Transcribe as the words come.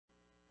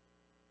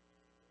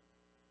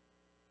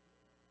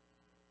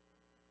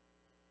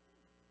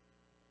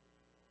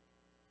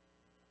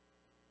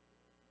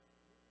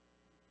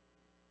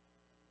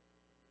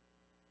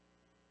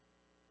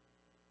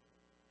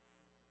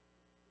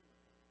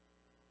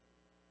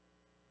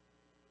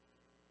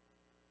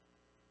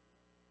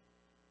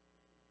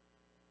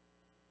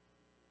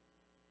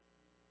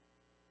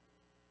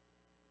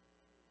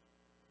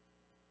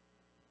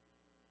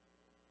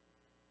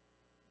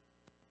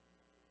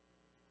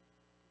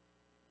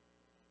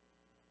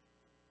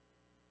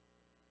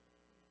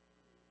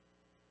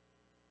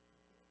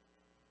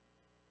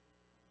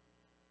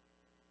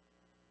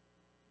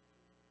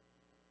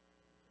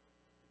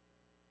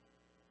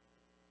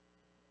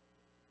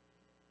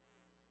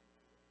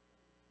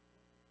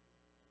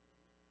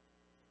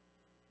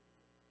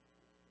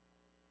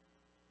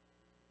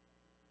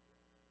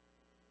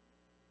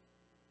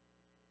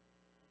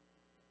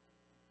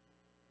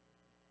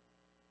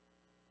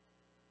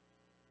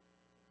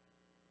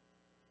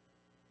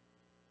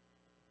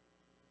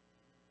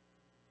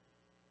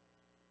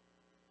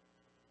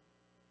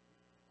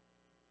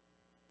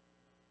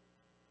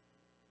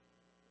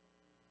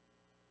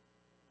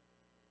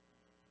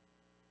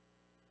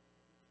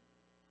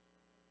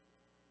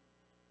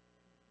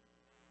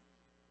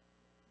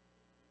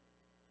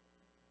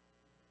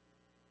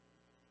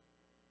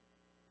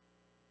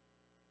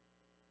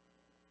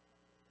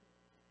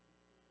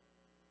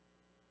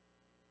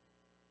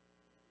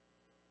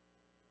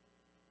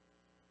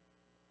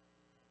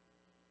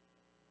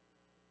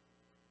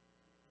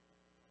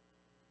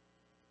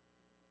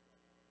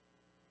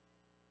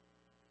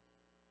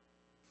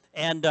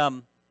And I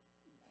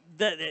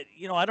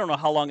don't know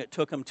how long it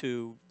took them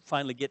to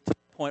finally get to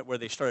the point where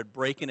they started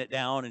breaking it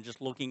down and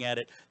just looking at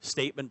it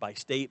statement by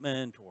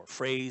statement or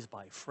phrase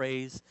by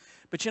phrase.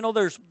 But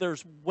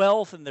there's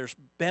wealth and there's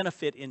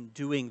benefit in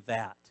doing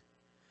that.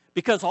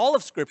 Because all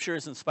of Scripture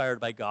is inspired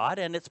by God,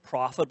 and it's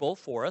profitable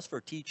for us,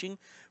 for teaching,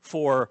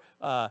 for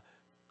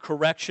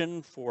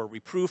correction, for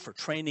reproof, for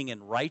training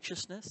in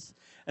righteousness.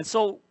 And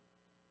so,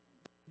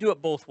 do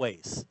it both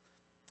ways.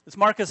 As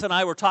Marcus and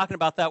I were talking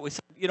about that, we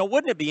said,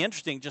 wouldn't it be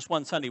interesting just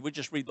one Sunday, we'd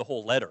just read the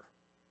whole letter.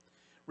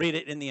 Read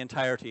it in the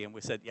entirety. And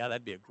we said, yeah,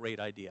 that'd be a great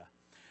idea.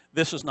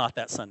 This was not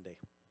that Sunday.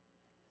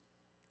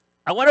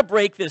 I want to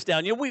break this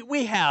down.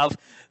 We have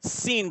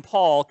seen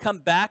Paul come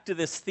back to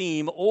this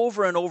theme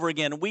over and over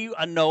again. We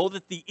know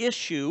that the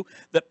issue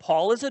that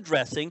Paul is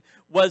addressing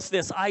was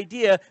this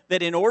idea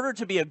that in order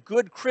to be a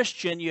good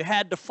Christian, you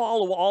had to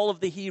follow all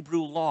of the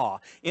Hebrew law.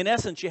 In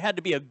essence, you had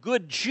to be a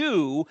good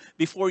Jew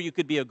before you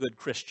could be a good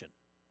Christian.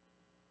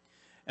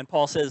 And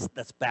Paul says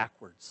that's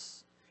backwards.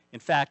 In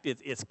fact,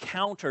 it's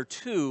counter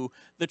to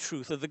the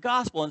truth of the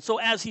gospel. And so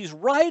as he's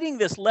writing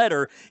this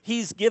letter,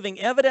 he's giving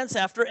evidence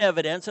after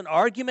evidence and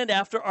argument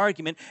after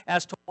argument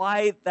as to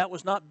why that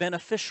was not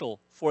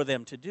beneficial for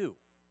them to do.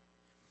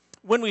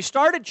 When we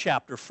started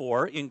chapter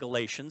 4 in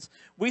Galatians,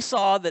 we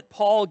saw that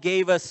Paul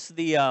gave us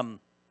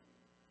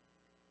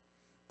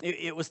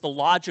it was the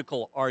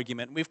logical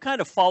argument. We've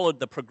kind of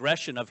followed the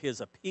progression of his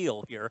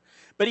appeal here.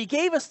 But he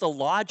gave us the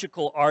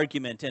logical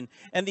argument. And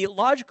the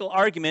logical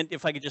argument,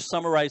 if I could just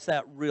summarize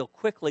that real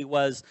quickly,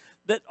 was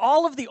that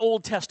all of the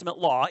Old Testament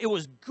law, it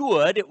was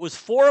good. It was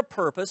for a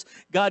purpose.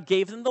 God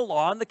gave them the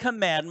law and the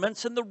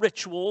commandments and the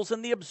rituals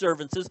and the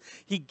observances.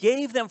 He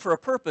gave them for a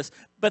purpose.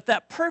 But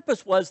that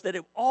purpose was that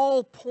it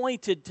all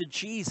pointed to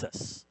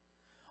Jesus.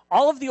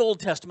 All of the Old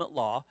Testament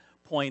law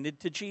pointed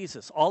to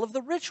Jesus. All of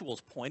the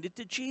rituals pointed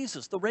to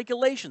Jesus. The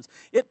regulations,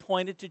 it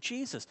pointed to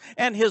Jesus.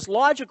 And his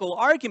logical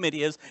argument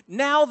is,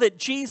 now that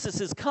Jesus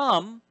has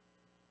come,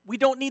 we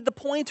don't need the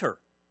pointer.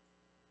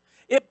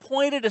 It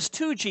pointed us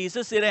to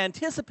Jesus. It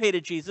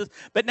anticipated Jesus.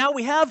 But now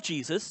we have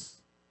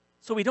Jesus,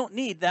 so we don't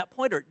need that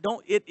pointer.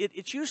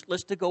 It's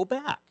useless to go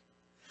back.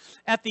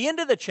 At the end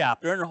of the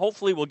chapter, and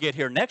hopefully we'll get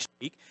here next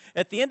week,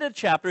 at the end of the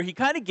chapter, he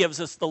kind of gives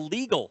us the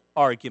legal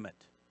argument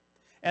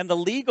and the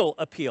legal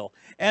appeal.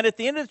 And at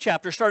the end of the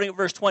chapter, starting at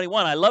verse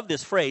 21, I love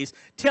this phrase,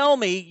 "Tell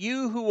me,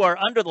 you who are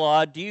under the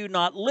law, do you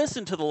not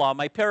listen to the law?"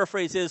 My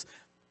paraphrase is,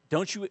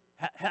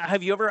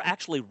 have you ever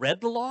actually read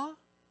the law?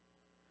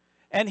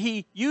 And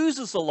he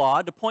uses the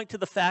law to point to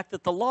the fact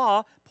that the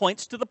law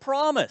points to the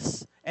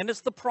promise. And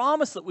it's the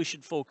promise that we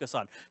should focus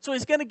on. So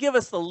he's going to give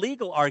us the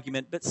legal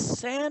argument, but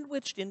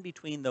sandwiched in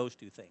between those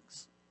two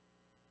things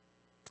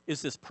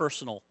is this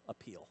personal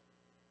appeal.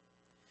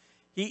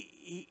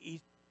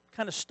 He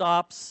kind of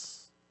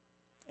stops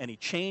and he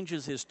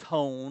changes his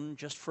tone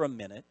just for a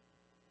minute.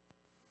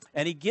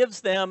 And he gives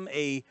them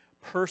a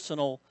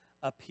personal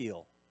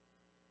appeal.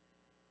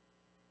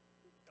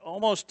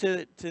 Almost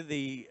to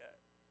the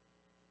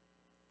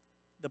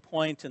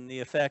point and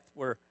the effect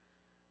where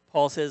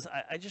Paul says,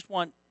 I just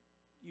want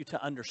you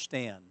to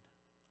understand,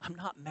 I'm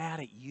not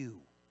mad at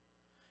you.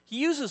 He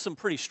uses some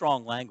pretty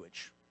strong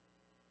language.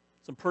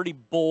 Some pretty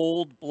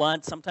bold,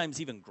 blunt,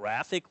 sometimes even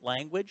graphic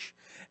language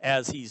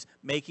as he's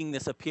making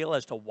this appeal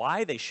as to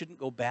why they shouldn't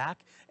go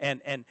back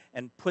and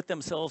put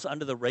themselves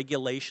under the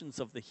regulations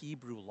of the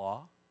Hebrew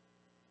law.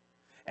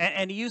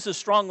 And he uses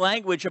strong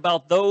language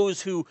about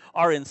those who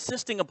are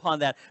insisting upon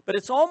that. But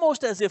it's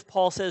almost as if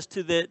Paul says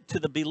to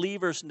the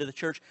believers and to the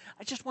church,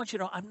 I just want you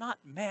to know, I'm not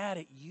mad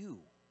at you.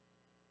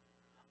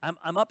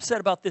 I'm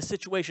upset about this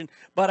situation,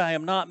 but I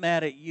am not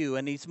mad at you.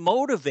 And he's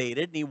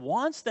motivated, and he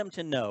wants them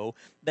to know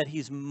that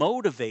he's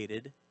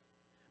motivated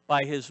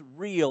by his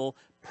real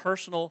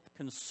personal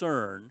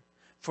concern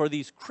for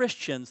these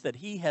Christians that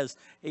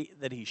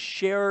he's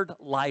shared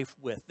life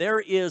with. There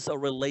is a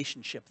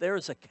relationship. There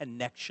is a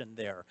connection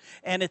there.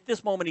 And at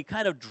this moment, he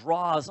kind of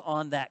draws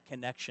on that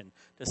connection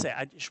to say,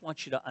 I just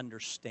want you to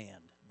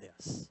understand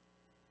this.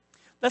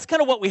 That's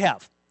kind of what we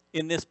have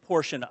in this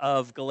portion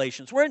of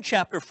Galatians. We're in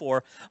chapter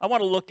 4. I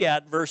want to look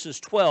at verses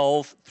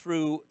 12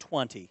 through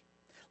 20.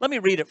 Let me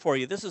read it for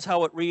you. This is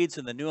how it reads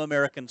in the New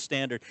American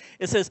Standard.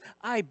 It says,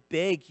 I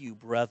beg you,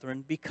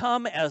 brethren,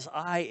 become as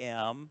I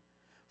am,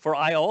 for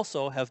I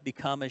also have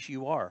become as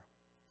you are.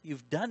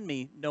 You've done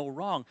me no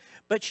wrong.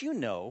 But you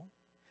know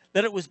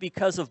that it was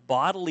because of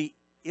bodily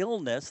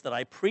illness that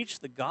I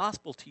preached the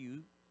gospel to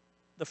you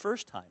the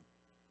first time.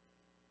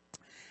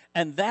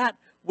 And that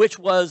which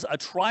was a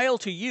trial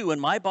to you in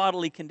my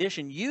bodily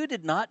condition, you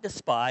did not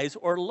despise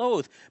or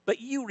loathe, but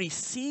you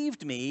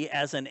received me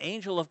as an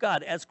angel of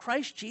God, as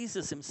Christ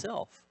Jesus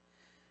himself.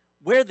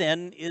 Where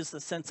then is the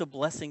sense of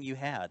blessing you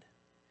had?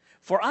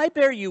 For I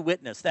bear you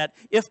witness that,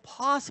 if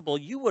possible,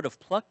 you would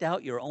have plucked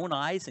out your own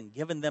eyes and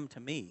given them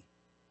to me.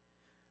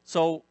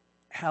 So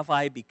have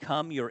I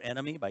become your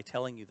enemy by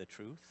telling you the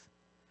truth?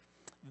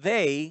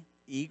 They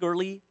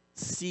eagerly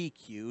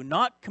seek you,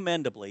 not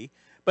commendably,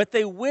 but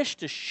they wish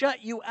to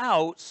shut you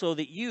out so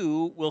that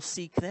you will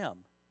seek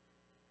them.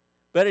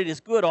 But it is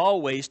good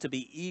always to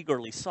be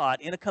eagerly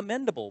sought in a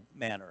commendable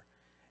manner,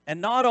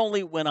 and not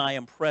only when I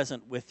am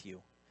present with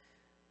you.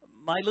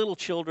 My little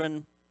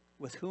children,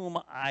 with whom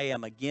I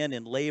am again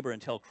in labor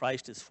until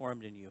Christ is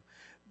formed in you.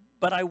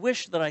 But I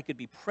wish that I could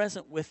be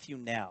present with you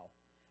now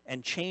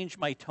and change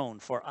my tone,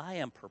 for I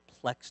am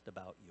perplexed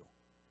about you.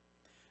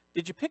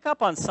 Did you pick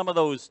up on some of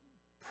those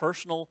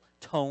personal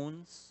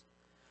tones?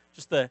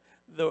 Just the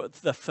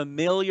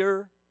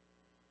familiar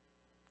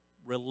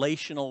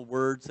relational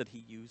words that he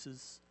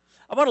uses.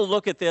 I want to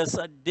look at this,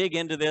 dig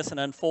into this, and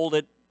unfold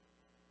it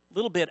a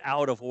little bit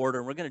out of order,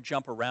 and we're going to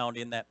jump around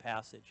in that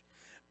passage.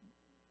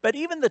 But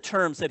even the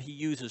terms that he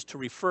uses to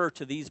refer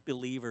to these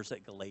believers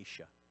at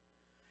Galatia,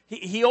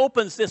 he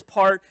opens this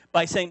part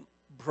by saying,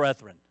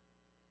 brethren.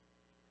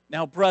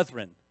 Now,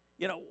 brethren,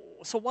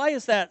 so why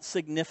is that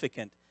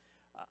significant?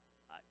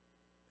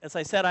 As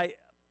I said, I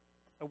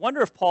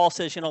wonder if Paul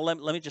says, let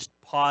me just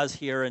pause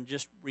here and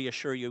just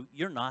reassure you,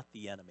 you're not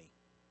the enemy.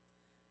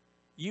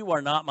 You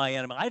are not my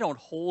enemy. I don't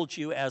hold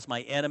you as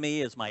my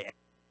enemy, as my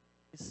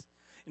enemies.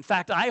 In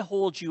fact, I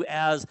hold you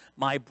as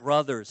my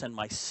brothers and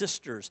my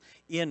sisters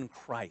in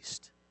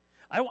Christ.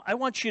 I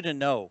want you to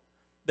know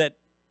that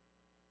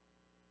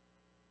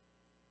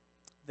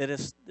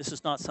this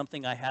is not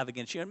something I have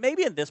against you. And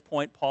maybe at this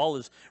point, Paul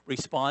is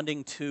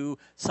responding to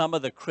some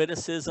of the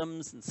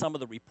criticisms and some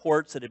of the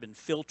reports that have been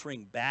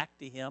filtering back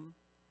to him.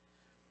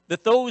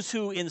 That those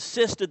who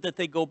insisted that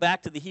they go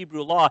back to the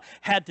Hebrew law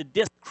had to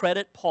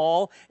discredit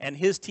Paul and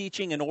his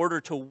teaching in order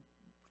to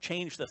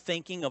change the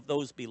thinking of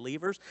those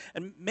believers.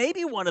 And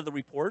maybe one of the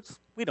reports,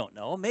 we don't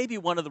know, maybe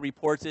one of the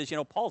reports is,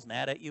 Paul's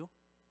mad at you.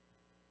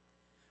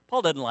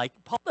 Paul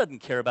doesn't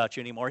care about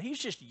you anymore. He's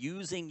just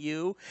using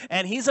you,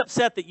 and he's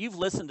upset that you've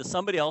listened to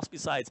somebody else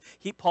besides.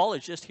 Paul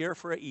is just here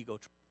for an ego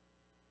trip.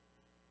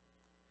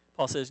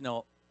 Paul says,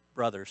 no,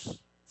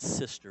 brothers,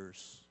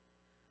 sisters,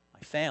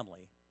 my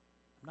family,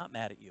 I'm not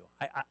mad at you.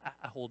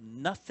 I hold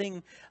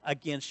nothing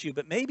against you,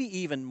 but maybe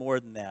even more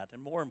than that,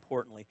 and more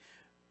importantly,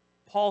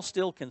 Paul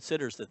still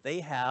considers that they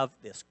have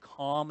this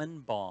common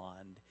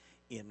bond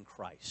in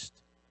Christ.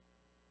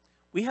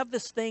 We have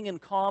this thing in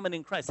common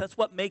in Christ. That's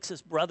what makes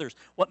us brothers,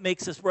 what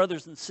makes us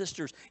brothers and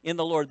sisters in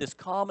the Lord, this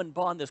common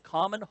bond, this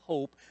common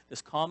hope,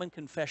 this common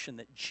confession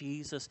that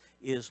Jesus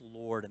is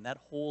Lord, and that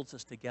holds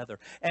us together.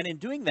 And in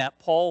doing that,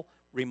 Paul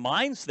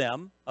reminds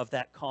them of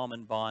that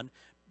common bond,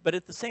 but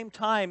at the same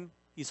time,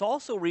 he's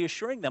also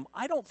reassuring them,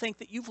 I don't think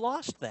that you've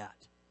lost that.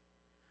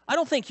 I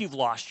don't think you've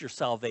lost your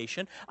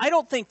salvation. I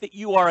don't think that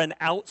you are an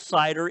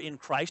outsider in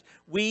Christ.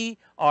 We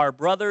are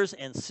brothers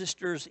and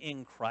sisters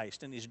in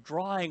Christ. And he's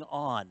drawing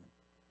on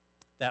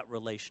that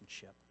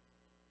relationship.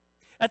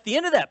 At the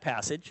end of that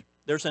passage,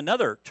 there's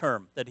another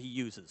term that he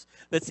uses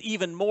that's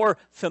even more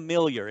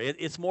familiar.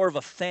 It's more of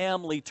a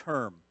family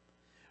term.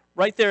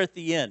 Right there at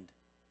the end,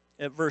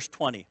 at verse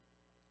 20.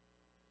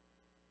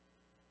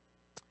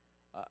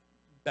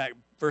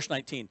 Verse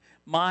 19.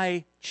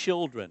 My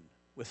children,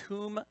 with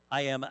whom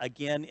I am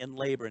again in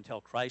labor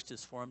until Christ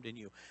is formed in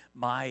you.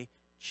 My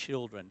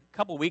children. A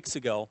couple weeks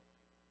ago,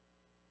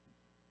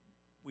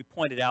 we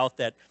pointed out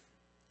that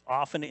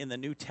often in the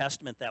New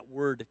Testament, that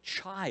word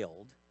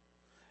child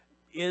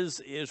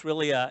is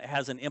really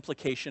has an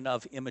implication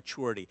of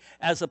immaturity,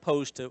 as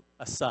opposed to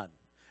a son.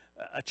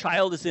 A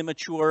child is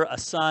immature, a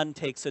son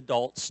takes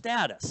adult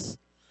status.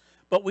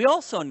 But we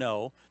also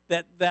know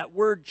that that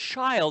word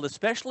child,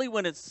 especially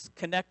when it's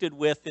connected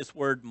with this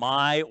word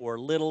my or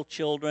little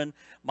children,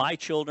 my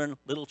children,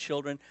 little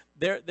children,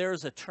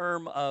 there's a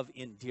term of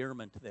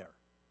endearment there.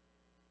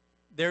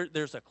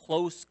 There's a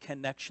close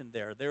connection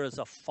there. There is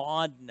a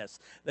fondness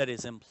that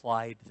is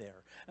implied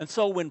there. And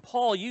so when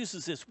Paul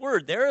uses this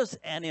word, there is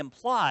an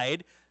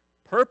implied,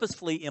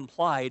 purposefully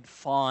implied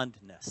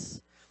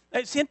fondness.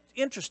 It's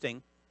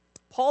interesting.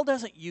 Paul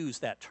doesn't use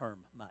that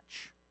term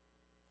much.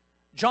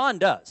 John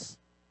does.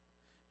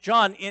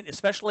 John,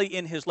 especially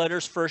in his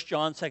letters, 1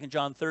 John, 2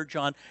 John, 3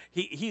 John,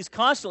 he's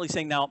constantly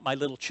saying, now, my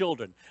little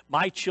children,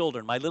 my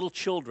little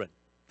children.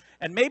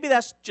 And maybe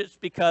that's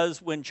just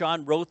because when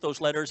John wrote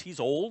those letters, he's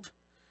old.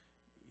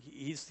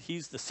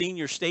 He's the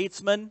senior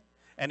statesman,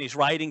 and he's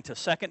writing to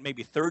second,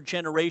 maybe third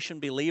generation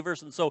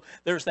believers. And so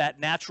there's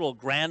that natural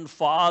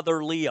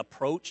grandfatherly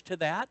approach to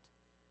that.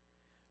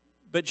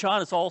 But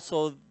John is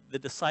also the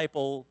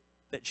disciple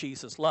that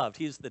Jesus loved.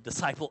 He's the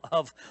disciple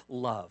of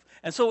love.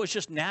 And so it's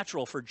just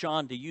natural for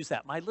John to use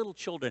that. My little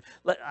children,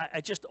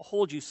 I just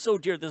hold you so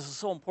dear. This is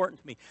so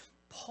important to me.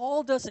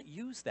 Paul doesn't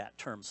use that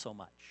term so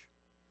much.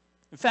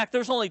 In fact,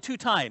 there's only 2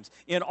 times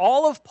in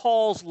all of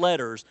Paul's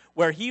letters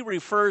where he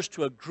refers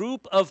to a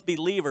group of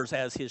believers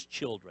as his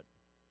children.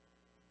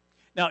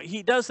 Now,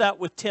 he does that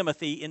with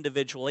Timothy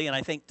individually, and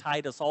I think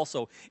Titus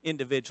also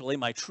individually,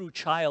 my true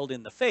child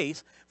in the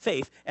faith,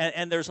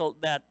 and there's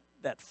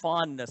that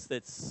fondness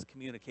that's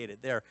communicated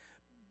there.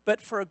 But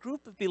for a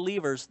group of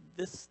believers,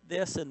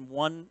 this and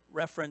one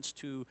reference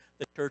to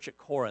the church at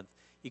Corinth,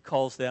 he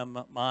calls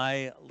them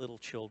my little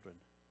children.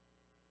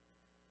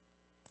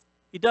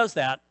 He does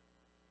that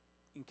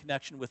in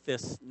connection with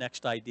this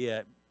next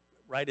idea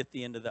right at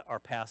the end of our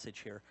passage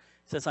here.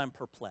 He says, I'm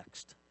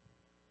perplexed.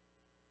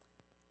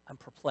 I'm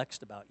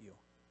perplexed about you.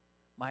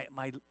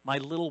 My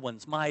little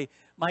ones, my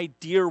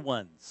dear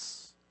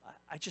ones.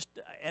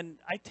 And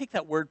I take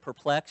that word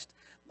perplexed.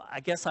 I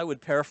guess I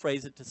would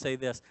paraphrase it to say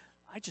this.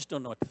 I just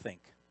don't know what to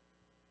think.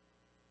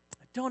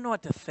 I don't know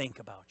what to think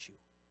about you.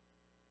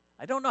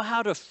 I don't know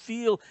how to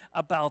feel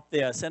about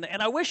this. And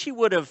I wish he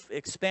would have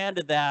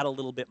expanded that a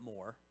little bit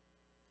more.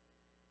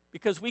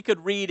 Because we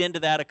could read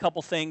into that a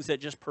couple things that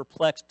just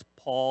perplexed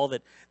Paul,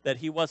 that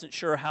he wasn't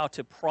sure how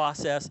to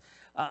process.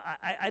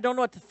 I don't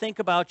know what to think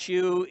about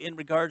you in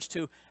regards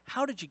to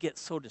how did you get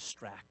so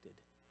distracted?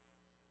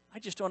 I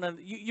just don't know.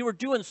 You were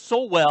doing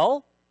so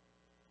well.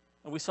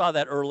 And we saw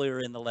that earlier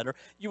in the letter.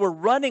 You were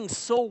running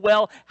so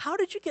well. How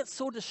did you get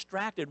so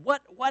distracted?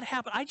 What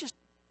happened?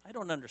 I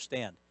don't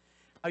understand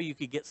how you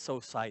could get so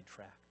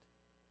sidetracked.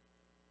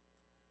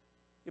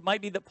 It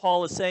might be that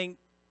Paul is saying,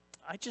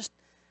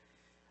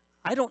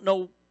 I don't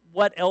know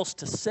what else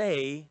to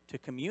say to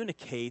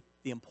communicate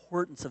the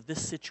importance of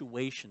this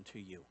situation to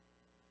you.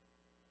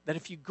 That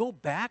if you go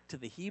back to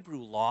the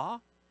Hebrew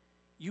law,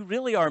 you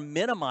really are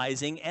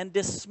minimizing and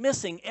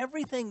dismissing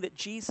everything that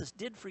Jesus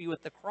did for you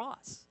at the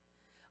cross.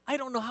 I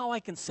don't know how I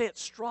can say it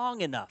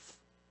strong enough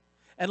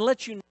and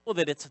let you know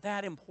that it's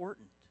that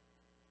important.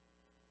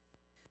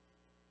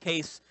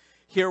 Case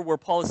here where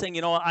Paul is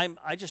saying,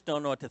 I just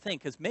don't know what to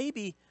think, because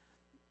maybe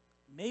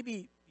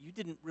you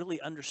didn't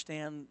really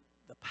understand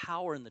the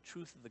power and the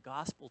truth of the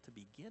gospel to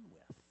begin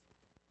with.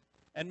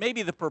 And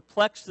maybe the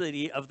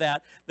perplexity of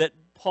that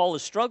Paul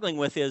is struggling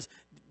with is,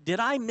 did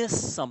I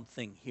miss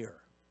something here?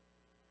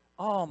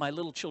 Oh, my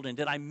little children,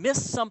 did I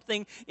miss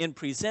something in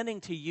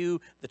presenting to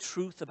you the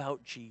truth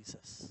about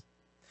Jesus?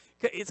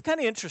 It's kind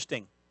of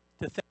interesting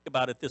to think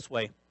about it this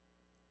way.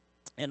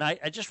 And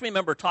I just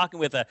remember talking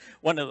with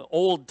one of the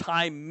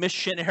old-time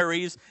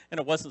missionaries, and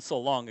it wasn't so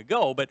long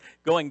ago, but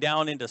going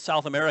down into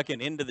South America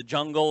and into the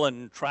jungle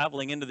and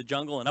traveling into the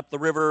jungle and up the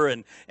river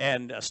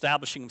and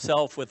establishing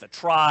himself with a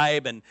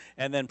tribe and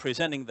then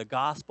presenting the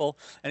gospel.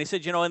 And he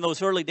said, in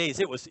those early days,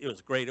 it was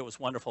great. It was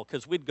wonderful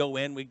because we'd go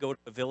to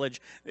a village.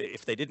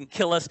 If they didn't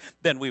kill us,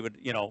 then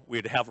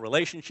we'd have a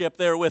relationship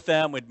there with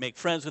them. We'd make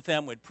friends with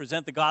them. We'd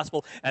present the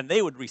gospel, and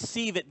they would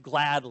receive it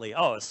gladly.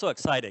 Oh, it was so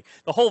exciting.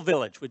 The whole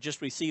village would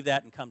just receive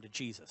that and come to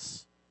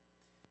Jesus.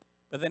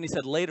 But then he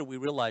said later we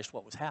realized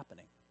what was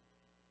happening.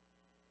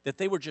 That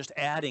they were just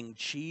adding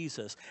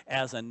Jesus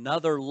as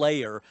another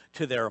layer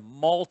to their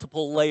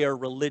multiple layer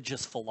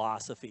religious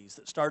philosophies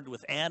that started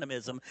with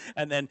animism,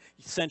 and then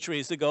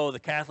centuries ago the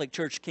Catholic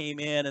Church came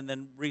in, and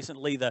then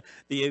recently the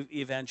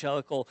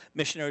evangelical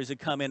missionaries had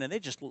come in, and they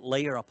just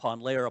layer upon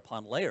layer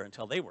upon layer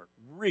until they were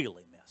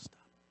really messed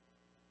up.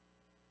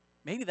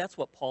 Maybe that's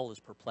what Paul is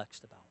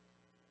perplexed about.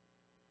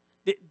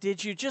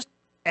 Did you just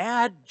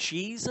add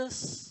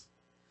Jesus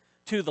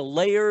to the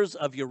layers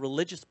of your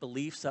religious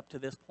beliefs up to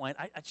this point?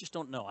 I just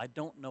don't know. I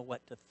don't know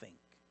what to think.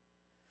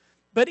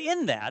 But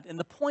in that, and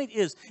the point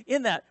is,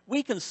 in that,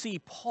 we can see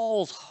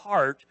Paul's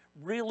heart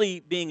really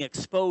being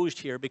exposed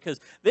here, because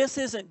this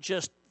isn't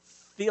just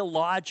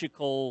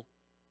theological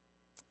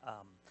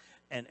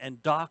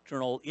and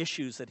doctrinal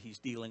issues that he's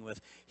dealing with.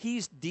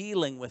 He's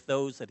dealing with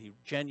those that he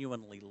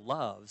genuinely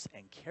loves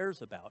and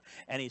cares about,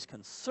 and he's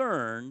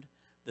concerned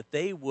that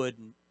they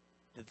would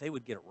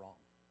get it wrong.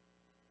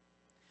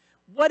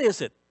 What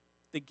is it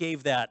that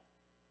gave that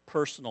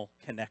personal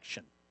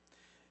connection?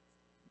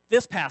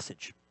 This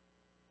passage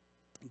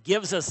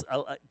gives us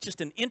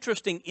just an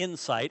interesting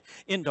insight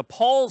into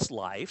Paul's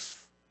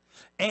life,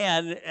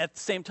 and at the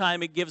same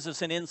time it gives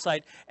us an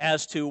insight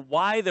as to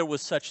why there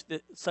was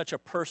such a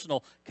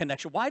personal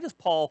connection. Why does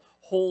Paul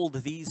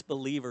hold these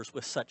believers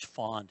with such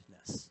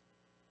fondness?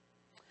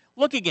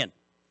 Look again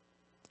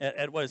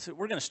at what is it?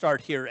 We're going to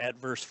start here at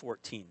verse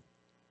 14.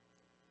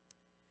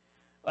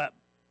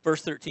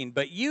 Verse 13,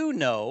 but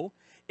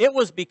it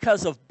was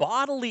because of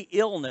bodily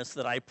illness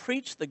that I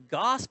preached the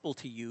gospel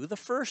to you the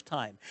first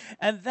time.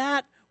 And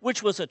that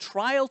which was a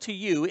trial to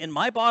you in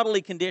my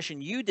bodily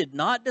condition, you did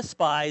not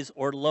despise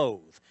or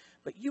loathe.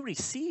 But you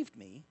received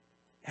me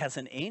as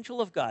an angel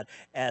of God,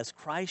 as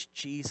Christ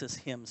Jesus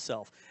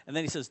himself. And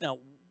then he says, now,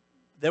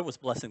 there was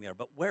blessing there,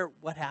 but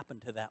what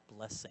happened to that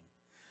blessing?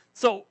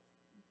 So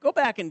go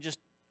back and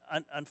just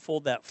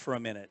unfold that for a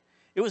minute.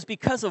 It was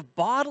because of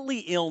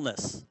bodily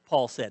illness,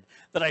 Paul said,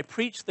 that I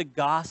preached the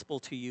gospel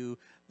to you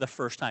the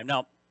first time.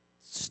 Now,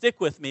 stick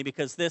with me,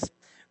 because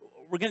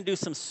we're going to do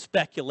some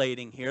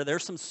speculating here.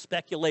 There's some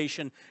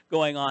speculation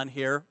going on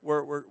here.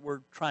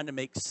 We're trying to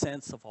make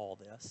sense of all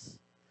this.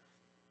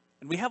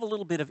 And we have a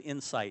little bit of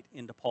insight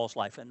into Paul's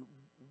life. And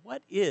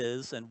what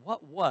is and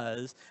what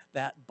was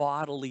that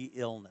bodily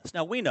illness?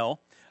 Now, we know,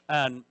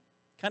 and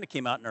kind of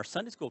came out in our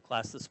Sunday school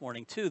class this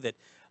morning too, that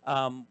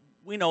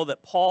we know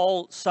that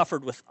Paul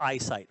suffered with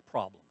eyesight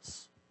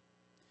problems.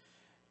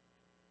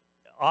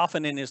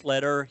 Often in his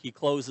letter, he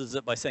closes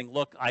it by saying,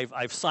 look,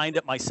 I've signed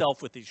it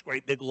myself with these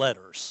great big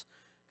letters,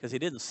 because he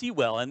didn't see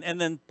well.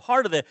 And then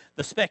part of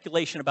the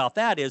speculation about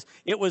that is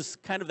it was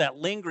kind of that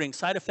lingering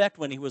side effect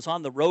when he was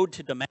on the road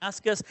to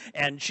Damascus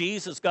and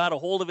Jesus got a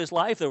hold of his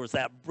life. There was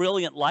that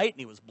brilliant light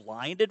and he was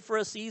blinded for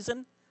a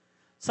season.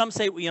 Some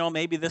say,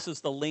 maybe this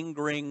is the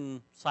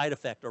lingering side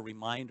effect or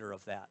reminder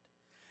of that.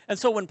 And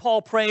so when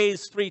Paul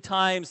prays 3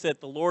 times that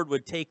the Lord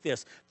would take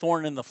this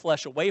thorn in the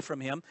flesh away from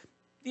him,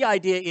 the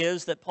idea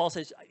is that Paul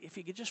says, if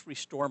you could just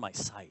restore my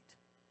sight,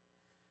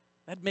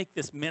 that'd make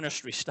this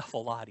ministry stuff a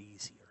lot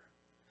easier.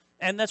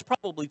 And that's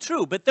probably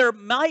true, but there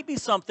might be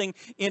something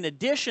in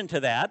addition to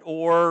that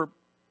or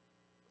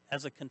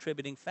as a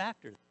contributing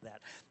factor to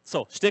that.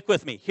 So stick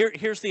with me.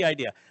 Here's the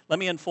idea. Let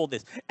me unfold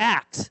this.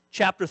 Acts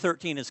chapter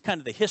 13 is kind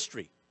of the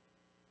history.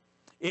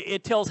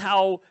 It tells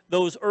how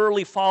those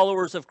early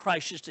followers of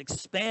Christ just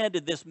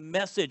expanded this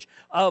message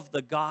of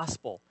the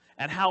gospel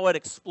and how it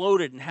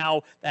exploded and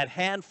how that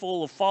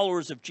handful of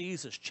followers of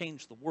Jesus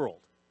changed the world.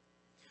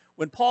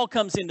 When Paul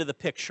comes into the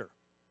picture,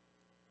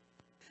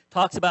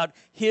 talks about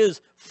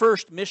his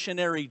first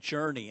missionary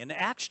journey. And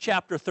Acts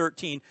chapter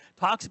 13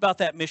 talks about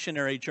that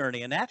missionary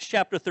journey. In Acts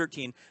chapter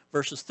 13,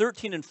 verses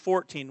 13 and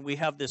 14, we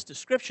have this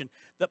description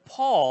that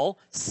Paul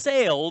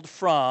sailed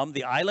from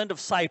the island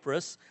of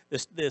Cyprus,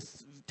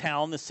 this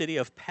town, the city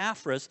of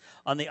Paphos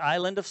on the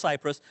island of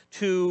Cyprus,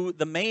 to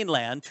the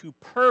mainland, to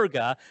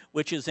Perga,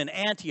 which is in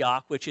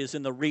Antioch, which is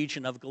in the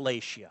region of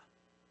Galatia.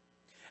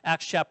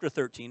 Acts chapter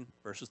 13,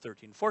 verses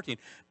 13 and 14.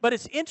 But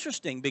it's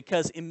interesting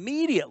because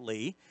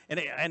immediately,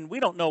 and we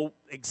don't know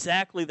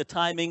exactly the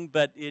timing,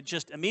 but it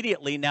just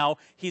immediately now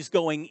he's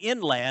going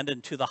inland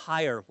into the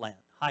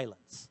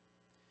highlands.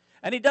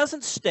 And he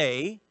doesn't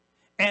stay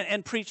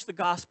and preach the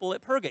gospel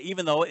at Perga,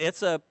 even though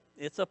it's a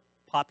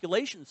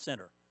population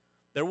center.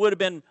 There would have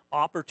been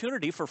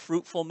opportunity for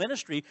fruitful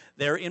ministry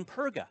there in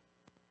Perga.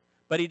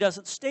 But he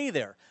doesn't stay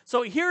there.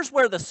 So here's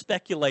where the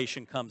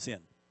speculation comes in.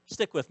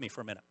 Stick with me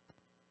for a minute.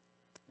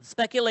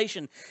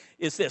 Speculation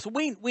is this.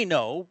 We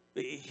know,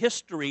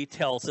 history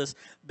tells us,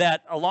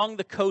 that along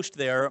the coast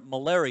there,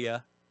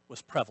 malaria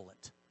was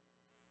prevalent.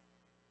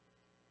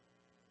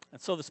 And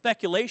so the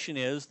speculation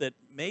is that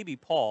maybe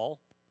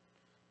Paul,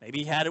 maybe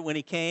he had it when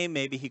he came,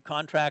 maybe he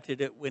contracted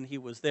it when he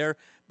was there,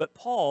 but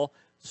Paul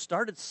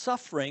started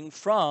suffering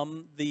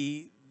from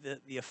the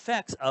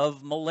effects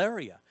of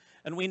malaria.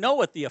 And we know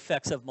what the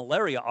effects of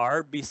malaria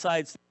are.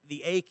 Besides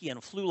the achy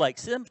and flu-like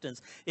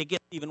symptoms, it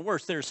gets even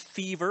worse. There's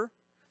fever.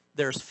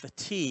 There's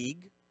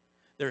fatigue,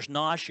 there's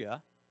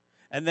nausea,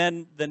 and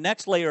then the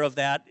next layer of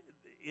that,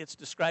 it's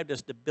described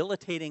as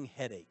debilitating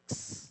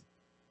headaches.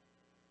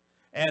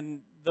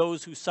 And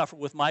those who suffer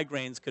with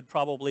migraines could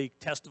probably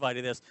testify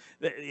to this.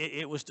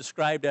 It was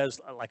described as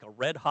like a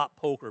red-hot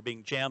poker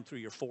being jammed through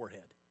your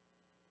forehead.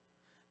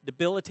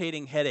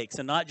 Debilitating headaches,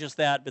 and not just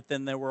that, but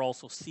then there were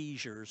also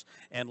seizures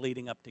and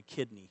leading up to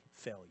kidney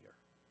failure.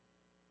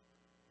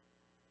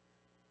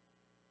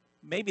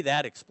 Maybe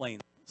that explains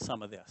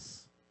some of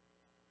this.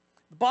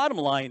 The bottom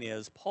line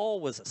is,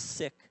 Paul was a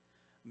sick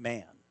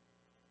man.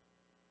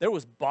 There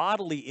was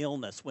bodily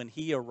illness when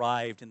he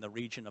arrived in the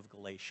region of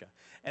Galatia.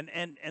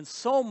 And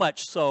so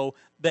much so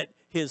that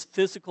his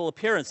physical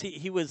appearance,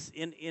 he was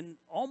in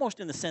almost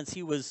in the sense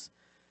he was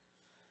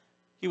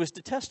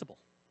detestable.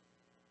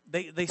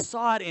 They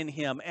saw it in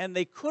him, and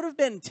they could have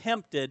been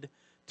tempted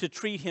to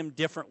treat him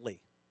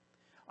differently.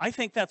 I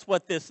think that's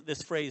what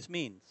this phrase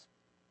means.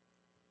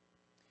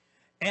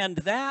 And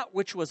that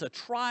which was a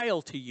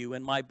trial to you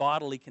in my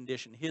bodily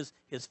condition, his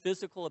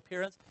physical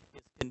appearance,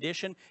 his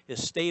condition,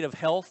 his state of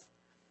health,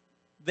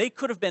 they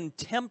could have been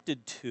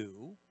tempted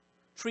to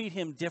treat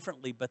him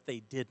differently, but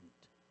they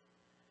didn't.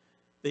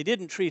 They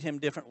didn't treat him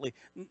differently.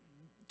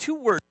 2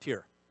 words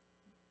here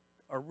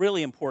are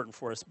really important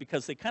for us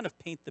because they kind of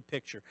paint the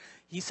picture.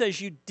 He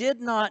says, you did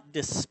not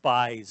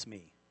despise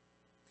me.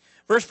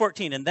 Verse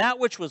 14, and that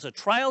which was a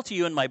trial to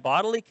you in my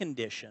bodily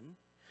condition,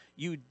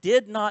 you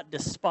did not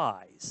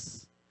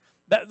despise.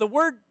 The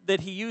word that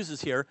he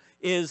uses here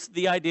is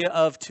the idea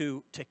of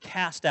to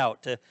cast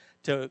out,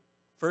 to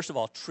first of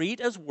all,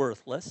 treat as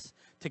worthless,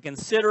 to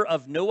consider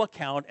of no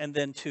account, and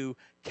then to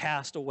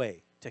cast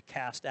away, to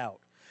cast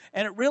out.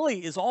 And it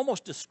really is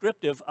almost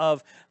descriptive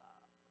of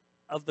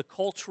the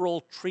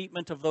cultural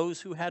treatment of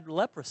those who had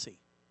leprosy.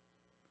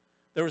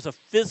 There was a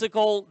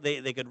physical,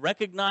 they could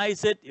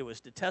recognize it, it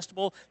was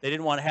detestable, they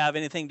didn't want to have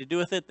anything to do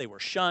with it, they were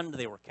shunned,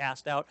 they were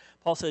cast out.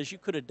 Paul says, you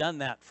could have done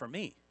that for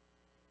me.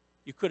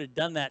 You could have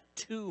done that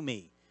to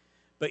me,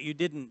 but you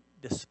didn't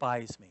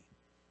despise me.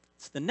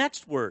 It's the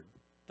next word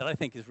that I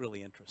think is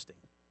really interesting.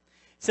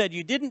 It said,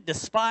 you didn't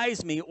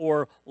despise me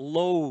or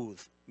loathe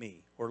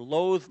me, or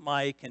loathe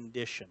my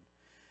condition.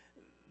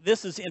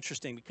 This is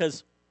interesting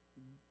because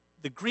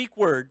the Greek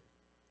word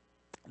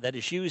that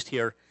is used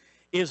here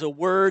is a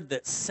word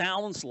that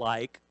sounds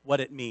like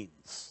what it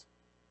means.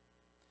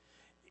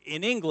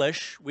 In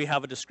English, we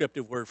have a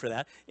descriptive word for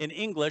that. In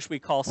English, we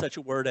call such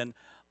a word an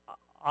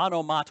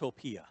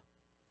onomatopoeia,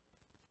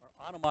 or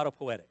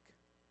onomatopoetic.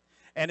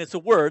 And it's a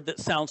word that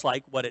sounds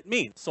like what it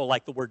means. So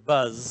like the word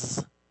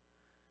buzz,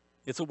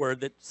 it's a word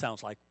that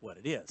sounds like what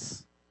it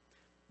is.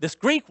 This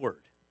Greek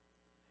word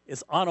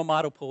is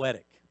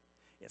onomatopoetic.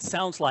 It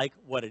sounds like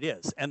what it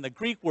is. And the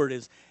Greek word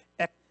is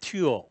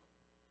ektio.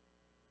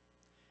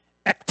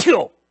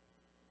 Ektio.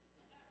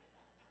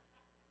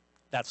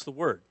 That's the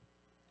word.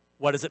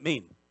 What does it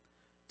mean?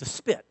 To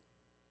spit.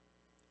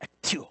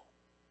 Ektio.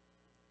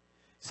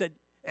 He said,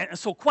 and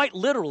so quite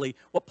literally,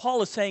 what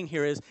Paul is saying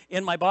here is,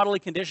 in my bodily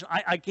condition,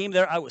 I came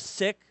there, I was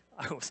sick,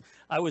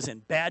 I was in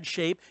bad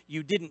shape.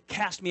 You didn't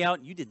cast me out,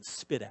 and you didn't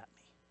spit at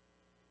me.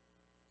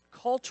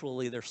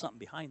 Culturally, there's something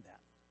behind that.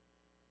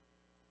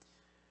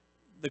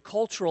 The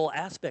cultural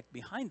aspect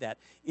behind that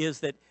is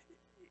that,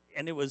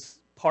 and it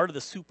was part of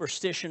the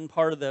superstition,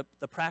 part of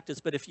the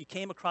practice, but if you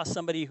came across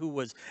somebody who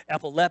was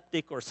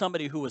epileptic or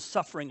somebody who was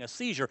suffering a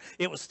seizure,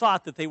 it was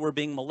thought that they were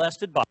being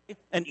molested by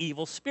an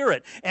evil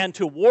spirit. And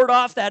to ward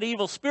off that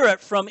evil spirit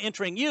from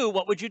entering you,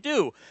 what would you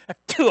do?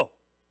 You'd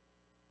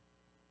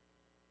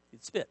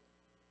spit.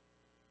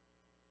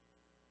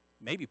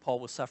 Maybe Paul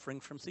was suffering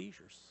from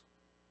seizures.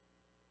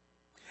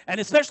 And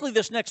especially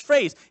this next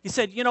phrase, he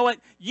said, you know what,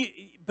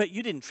 but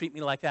you didn't treat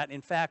me like that.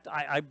 In fact,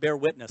 I bear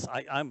witness.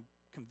 I'm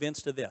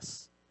convinced of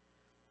this,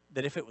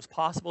 that if it was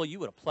possible, you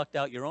would have plucked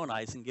out your own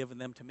eyes and given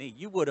them to me.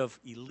 You would have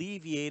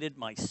alleviated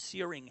my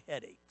searing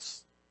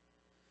headaches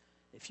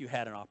if you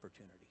had an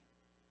opportunity.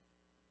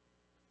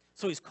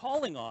 So he's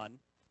calling on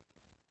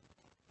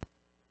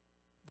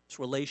this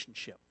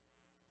relationship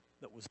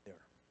that was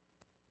there.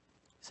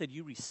 He said,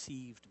 you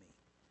received me.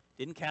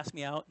 Didn't cast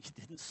me out. You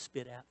didn't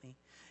spit at me.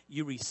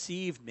 You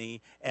received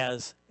me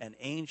as an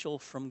angel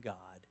from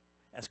God,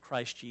 as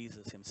Christ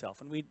Jesus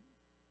himself. And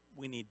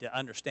we need to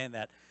understand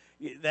that.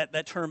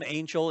 That term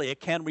angel,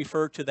 it can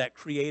refer to that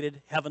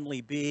created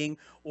heavenly being,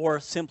 or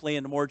simply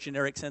in a more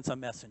generic sense, a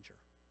messenger.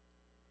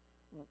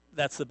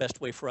 That's the best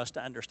way for us to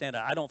understand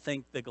it. I don't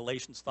think the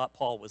Galatians thought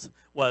Paul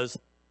was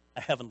a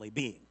heavenly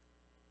being.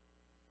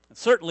 And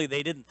certainly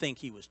they didn't think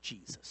he was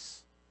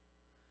Jesus.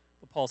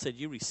 But Paul said,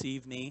 you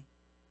received me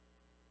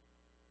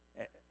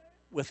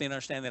with the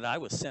understanding that I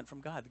was sent from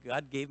God.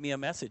 God gave me a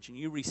message, and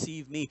you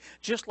received me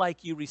just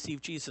like you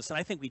received Jesus. And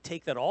I think we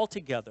take that all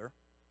together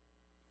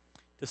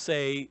to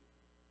say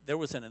there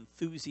was an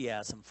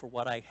enthusiasm for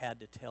what I had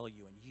to tell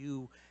you, and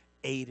you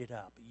ate it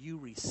up. You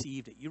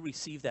received it. You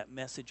received that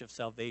message of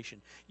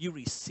salvation. You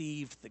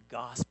received the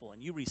gospel,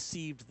 and you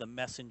received the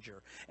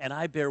messenger. And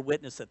I bear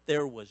witness that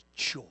there was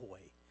joy.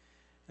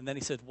 And then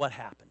he said, what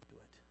happened to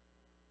it?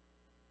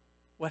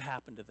 What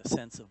happened to the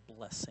sense of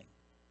blessing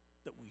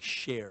that we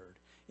shared?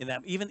 In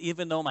that,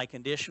 even though my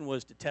condition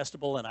was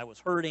detestable and I was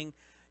hurting,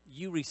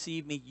 you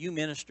received me, you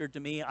ministered to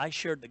me, I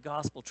shared the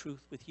gospel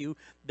truth with you.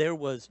 There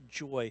was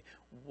joy.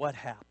 What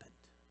happened?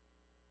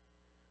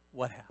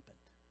 What happened?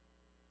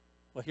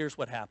 Well, here's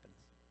what happened.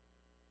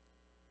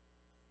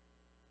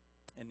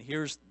 And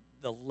here's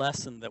the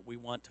lesson that we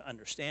want to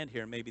understand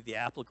here, maybe the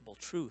applicable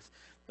truth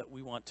that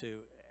we want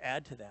to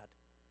add to that.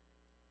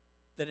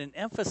 That an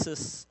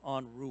emphasis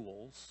on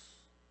rules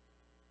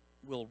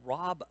will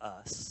rob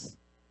us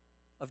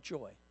of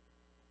joy.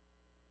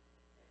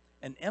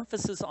 An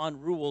emphasis on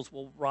rules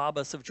will rob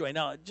us of joy.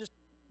 Now, just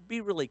be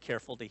really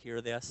careful to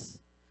hear this.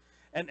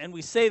 And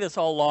we say this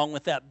all along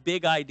with that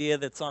big idea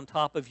that's on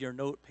top of your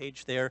note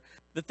page there,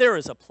 that there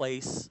is a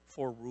place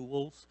for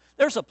rules.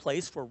 There's a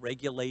place for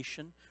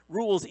regulation.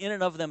 Rules in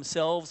and of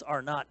themselves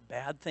are not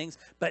bad things,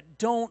 but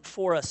don't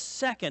for a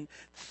second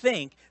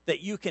think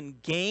that you can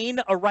gain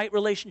a right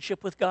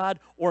relationship with God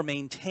or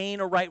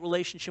maintain a right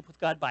relationship with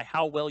God by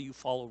how well you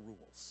follow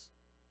rules.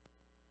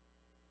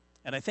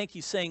 And I think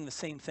he's saying the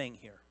same thing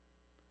here,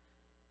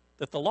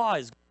 that the law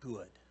is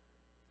good.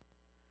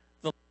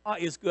 The law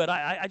is good.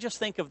 I just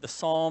think of the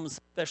Psalms,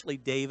 especially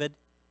David.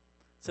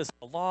 It says,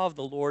 the law of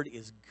the Lord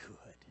is good.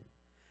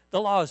 The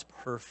law is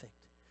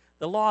perfect.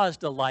 The law is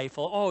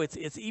delightful. Oh,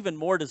 it's even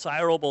more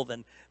desirable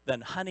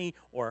than honey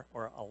or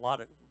a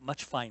lot of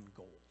much fine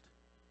gold.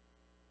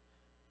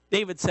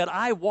 David said,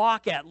 I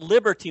walk at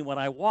liberty when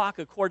I walk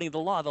according to the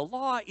law. The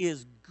law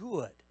is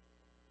good.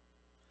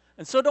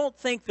 And so don't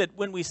think that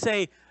when we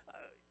say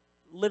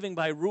living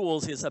by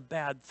rules is a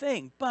bad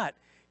thing, but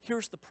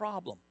here's the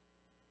problem.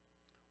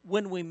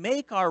 When we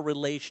make our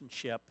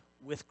relationship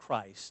with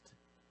Christ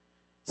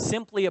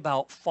simply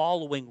about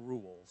following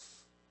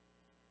rules,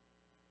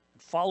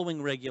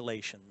 following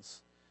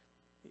regulations,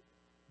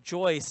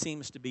 joy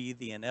seems to be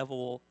the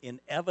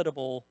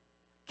inevitable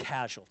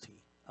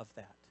casualty of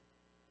that.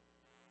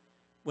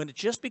 When it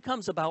just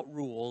becomes about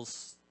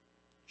rules,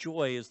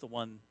 joy is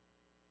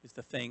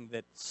the thing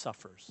that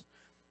suffers.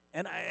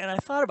 And I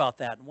thought about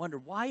that and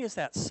wondered, why is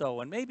that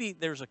so? And maybe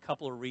there's a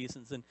couple of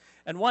reasons.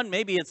 And one,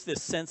 maybe it's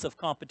this sense of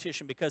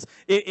competition, because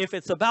if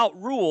it's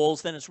about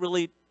rules, then it's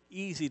really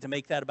easy to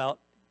make that about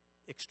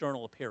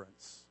external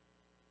appearance.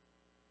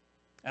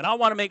 And I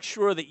want to make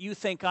sure that you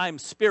think I'm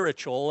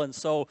spiritual, and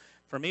so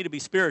for me to be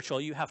spiritual,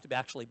 you have to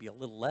actually be a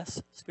little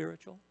less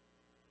spiritual.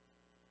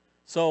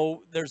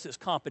 So there's this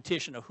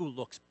competition of who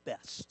looks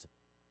best,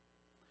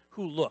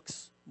 who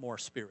looks more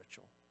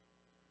spiritual.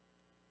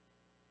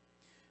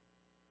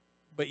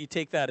 But you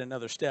take that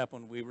another step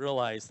when we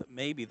realize that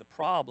maybe the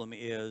problem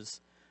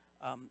is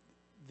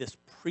this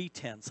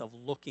pretense of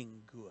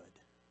looking good.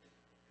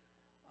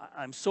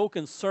 I'm so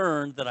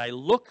concerned that I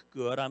look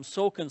good. I'm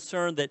so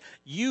concerned that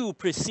you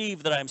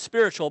perceive that I'm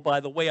spiritual by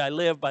the way I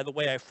live, by the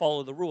way I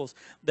follow the rules,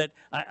 that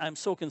I'm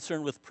so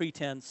concerned with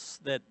pretense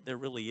that there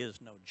really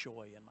is no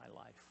joy in my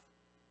life.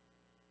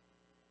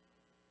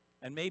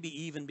 And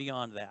maybe even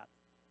beyond that,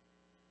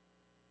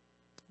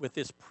 with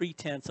this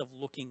pretense of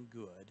looking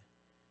good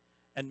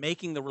and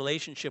making the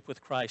relationship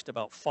with Christ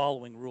about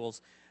following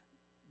rules,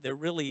 there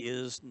really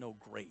is no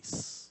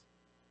grace.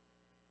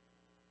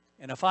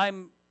 And if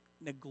I'm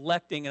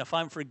neglecting and if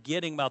I'm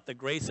forgetting about the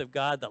grace of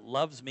God that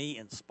loves me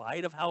in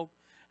spite of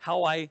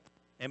how I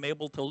am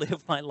able to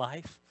live my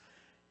life,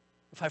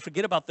 if I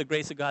forget about the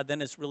grace of God,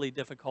 then it's really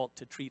difficult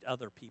to treat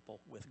other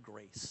people with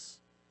grace.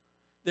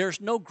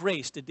 There's no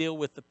grace to deal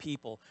with the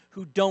people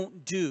who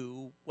don't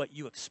do what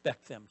you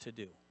expect them to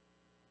do.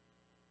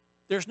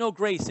 There's no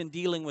grace in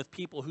dealing with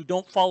people who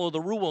don't follow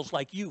the rules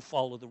like you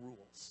follow the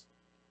rules.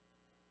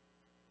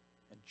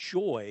 And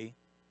joy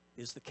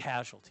is the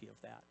casualty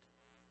of that.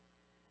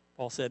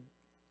 Paul said,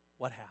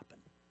 what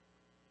happened?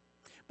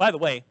 By the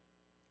way,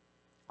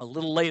 a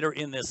little later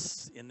in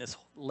this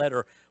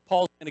letter,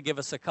 Paul's going to give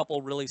us a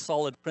couple really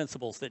solid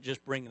principles that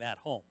just bring that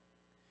home.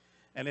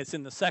 And it's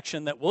in the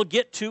section that we'll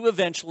get to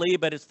eventually,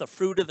 but it's the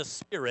fruit of the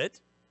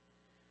Spirit.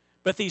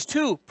 But these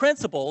two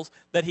principles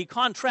that he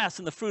contrasts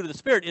in the fruit of the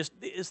Spirit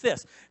is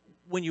this.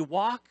 When you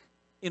walk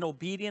in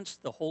obedience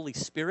to the Holy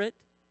Spirit,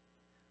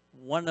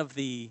 one of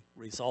the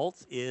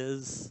results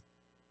is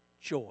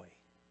joy.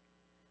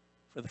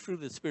 For the fruit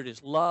of the Spirit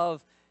is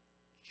love,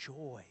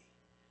 joy,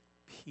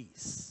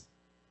 peace.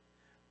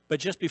 But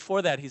just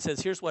before that, he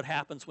says, here's what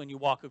happens when you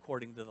walk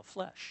according to the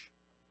flesh.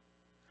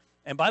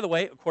 And by the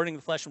way, according to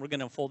the flesh, and we're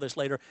going to unfold this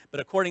later, but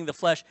according to the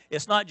flesh,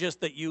 it's not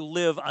just that you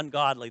live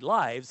ungodly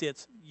lives,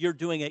 it's you're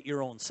doing it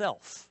your own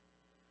self.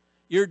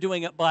 You're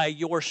doing it by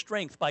your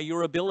strength, by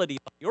your ability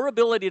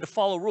to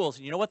follow rules.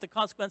 And you know what the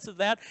consequence of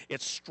that?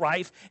 It's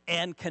strife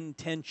and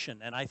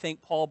contention. And I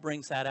think Paul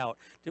brings that out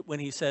when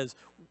he says,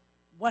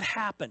 what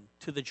happened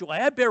to the joy?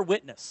 I bear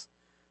witness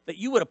that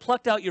you would have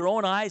plucked out your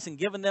own eyes and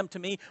given them to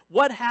me.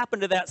 What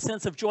happened to that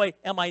sense of joy?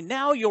 Am I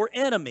now your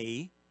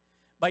enemy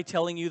by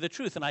telling you the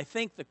truth? And I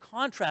think the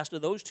contrast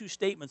of those two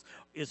statements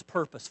is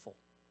purposeful.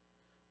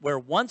 Where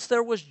once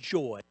there was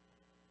joy,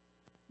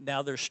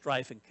 now there's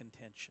strife and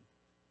contention.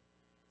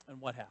 And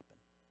what happened?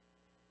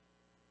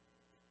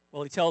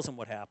 Well, he tells them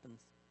what happens.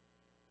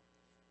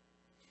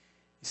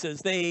 He says,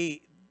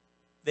 they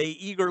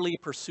eagerly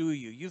pursue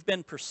you. You've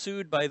been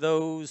pursued by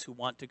those who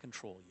want to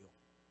control you.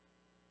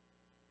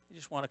 They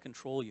just want to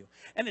control you.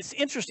 And it's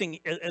interesting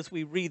as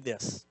we read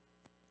this,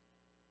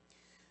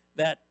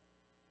 that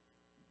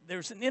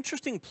there's an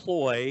interesting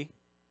ploy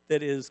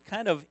that is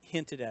kind of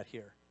hinted at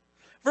here.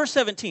 Verse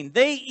 17,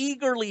 they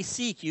eagerly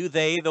seek you.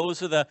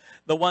 Those are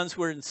the ones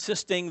who are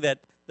insisting that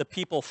the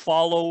people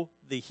follow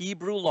the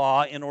Hebrew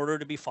law in order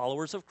to be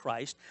followers of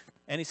Christ.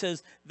 And he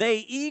says, they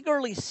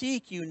eagerly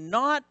seek you,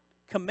 not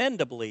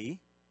commendably,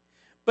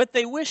 but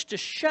they wish to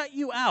shut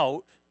you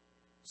out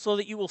so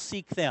that you will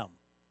seek them.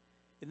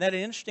 Isn't that an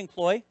interesting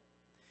ploy?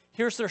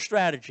 Here's their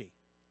strategy.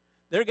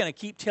 They're going to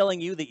keep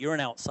telling you that you're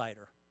an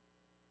outsider.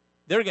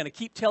 They're going to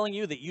keep telling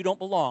you that you don't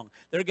belong.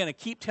 They're going to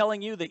keep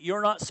telling you that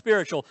you're not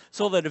spiritual,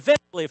 so that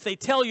eventually, if they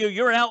tell you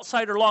you're an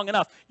outsider long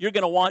enough, you're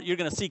going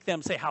to seek them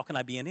and say, how can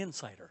I be an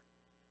insider?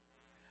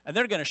 And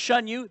they're going to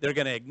shun you. They're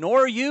going to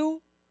ignore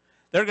you.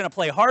 They're going to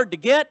play hard to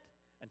get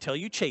until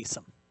you chase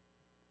them.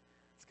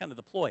 It's kind of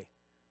the ploy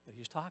that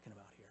he's talking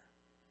about here.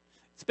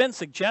 It's been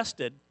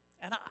suggested,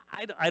 and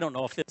I don't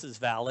know if this is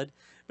valid,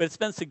 but it's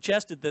been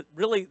suggested that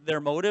really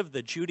their motive,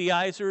 the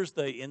Judaizers,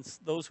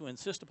 those who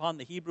insist upon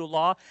the Hebrew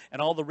law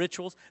and all the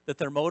rituals, that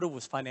their motive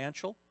was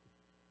financial.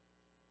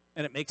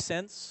 And it makes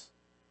sense.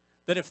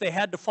 That if they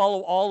had to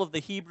follow all of the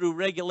Hebrew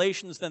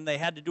regulations, then they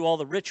had to do all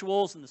the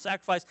rituals and the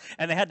sacrifice,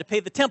 and they had to pay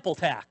the temple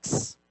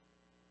tax.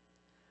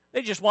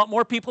 They just want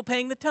more people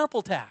paying the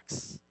temple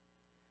tax.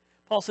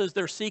 Paul says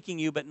they're seeking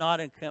you, but not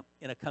in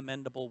a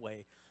commendable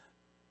way.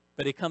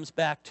 But it comes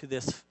back to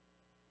this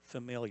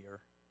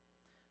familiar,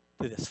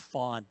 to this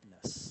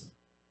fondness.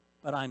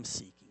 But I'm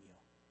seeking you.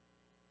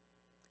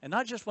 And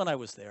not just when I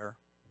was there.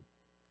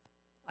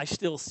 I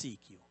still seek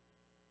you.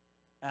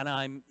 And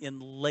I'm in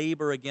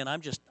labor again.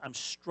 I'm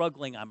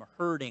struggling. I'm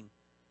hurting.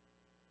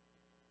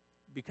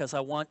 Because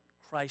I want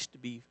Christ to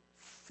be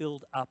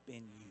filled up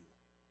in you.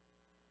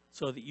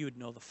 So that you would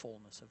know the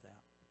fullness of that.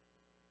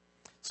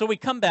 So we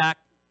come back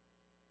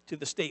to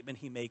the statement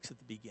he makes at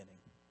the beginning.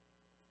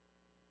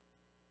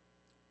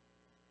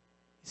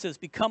 He says,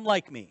 become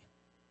like me.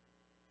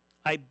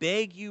 I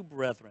beg you,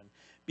 brethren,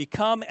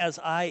 become as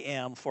I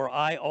am, for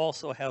I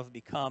also have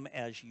become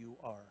as you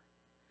are.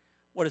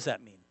 What does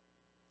that mean?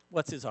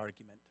 What's his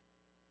argument?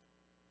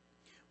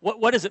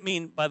 What does it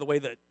mean, by the way,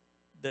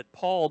 that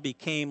Paul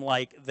became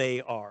like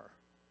they are?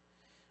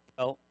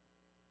 Well,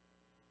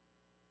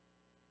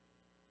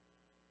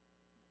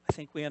 I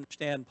think we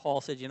understand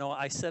Paul said,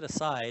 I set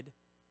aside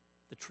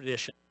the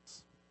traditions.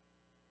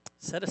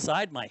 Set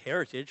aside my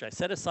heritage. I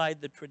set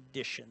aside the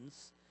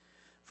traditions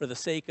for the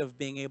sake of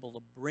being able to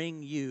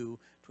bring you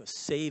to a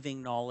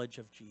saving knowledge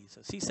of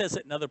Jesus. He says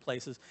it in other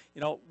places.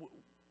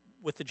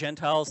 With the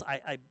Gentiles,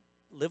 I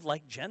lived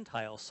like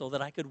Gentiles so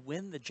that I could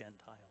win the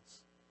Gentiles.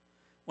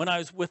 When I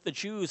was with the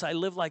Jews, I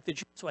lived like the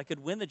Jews so I could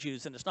win the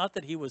Jews. And it's not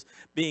that he was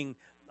being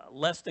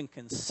less than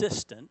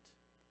consistent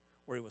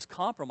or he was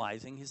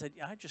compromising. He said,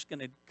 I'm just going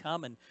to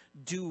come and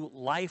do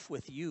life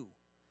with you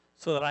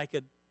so that I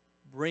could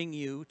bring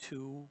you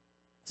to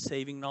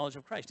saving knowledge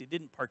of Christ. He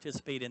didn't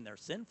participate in their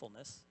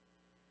sinfulness,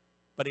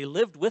 but he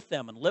lived with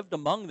them and lived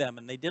among them,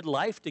 and they did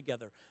life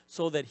together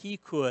so that he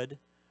could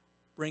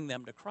bring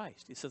them to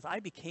Christ. He says, I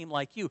became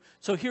like you.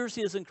 So here's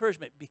his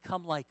encouragement: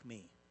 become like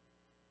me.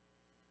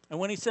 And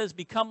when he says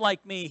become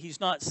like me, he's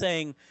not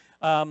saying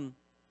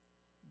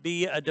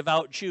be a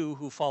devout Jew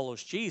who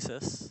follows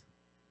Jesus.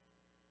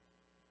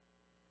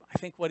 I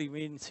think what he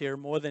means here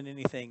more than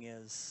anything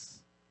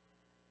is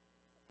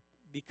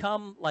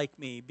become like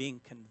me, being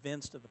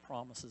convinced of the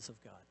promises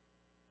of God.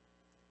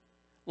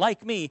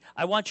 Like me,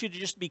 I want you to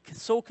just be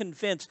so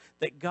convinced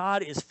that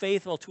God is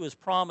faithful to his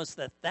promise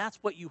that that's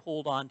what you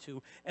hold on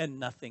to and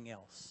nothing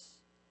else.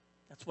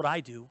 That's what I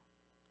do.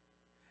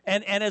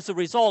 And as a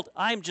result,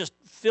 I'm just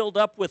filled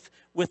up with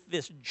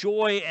this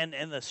joy and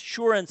the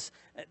assurance,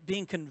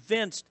 being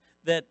convinced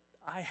that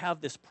I have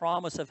this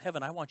promise of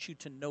heaven. I want you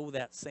to know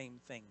that same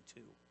thing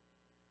too.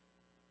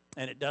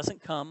 And it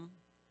doesn't come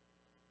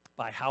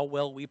by how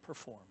well we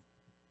perform.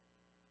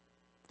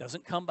 It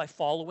doesn't come by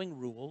following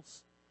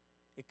rules.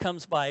 It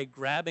comes by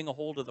grabbing a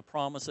hold of the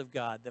promise of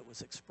God that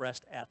was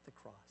expressed at the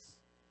cross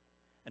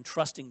and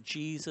trusting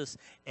Jesus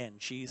and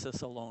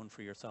Jesus alone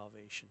for your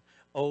salvation.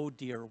 Oh,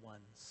 dear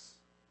ones.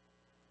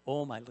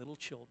 Oh, my little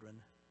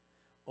children.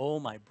 Oh,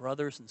 my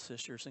brothers and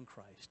sisters in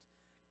Christ.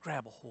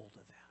 Grab a hold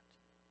of that.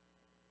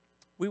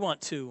 We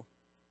want to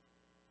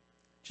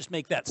just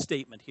make that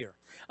statement here.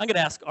 I'm going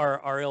to ask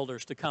our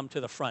elders to come to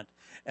the front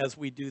as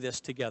we do this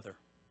together.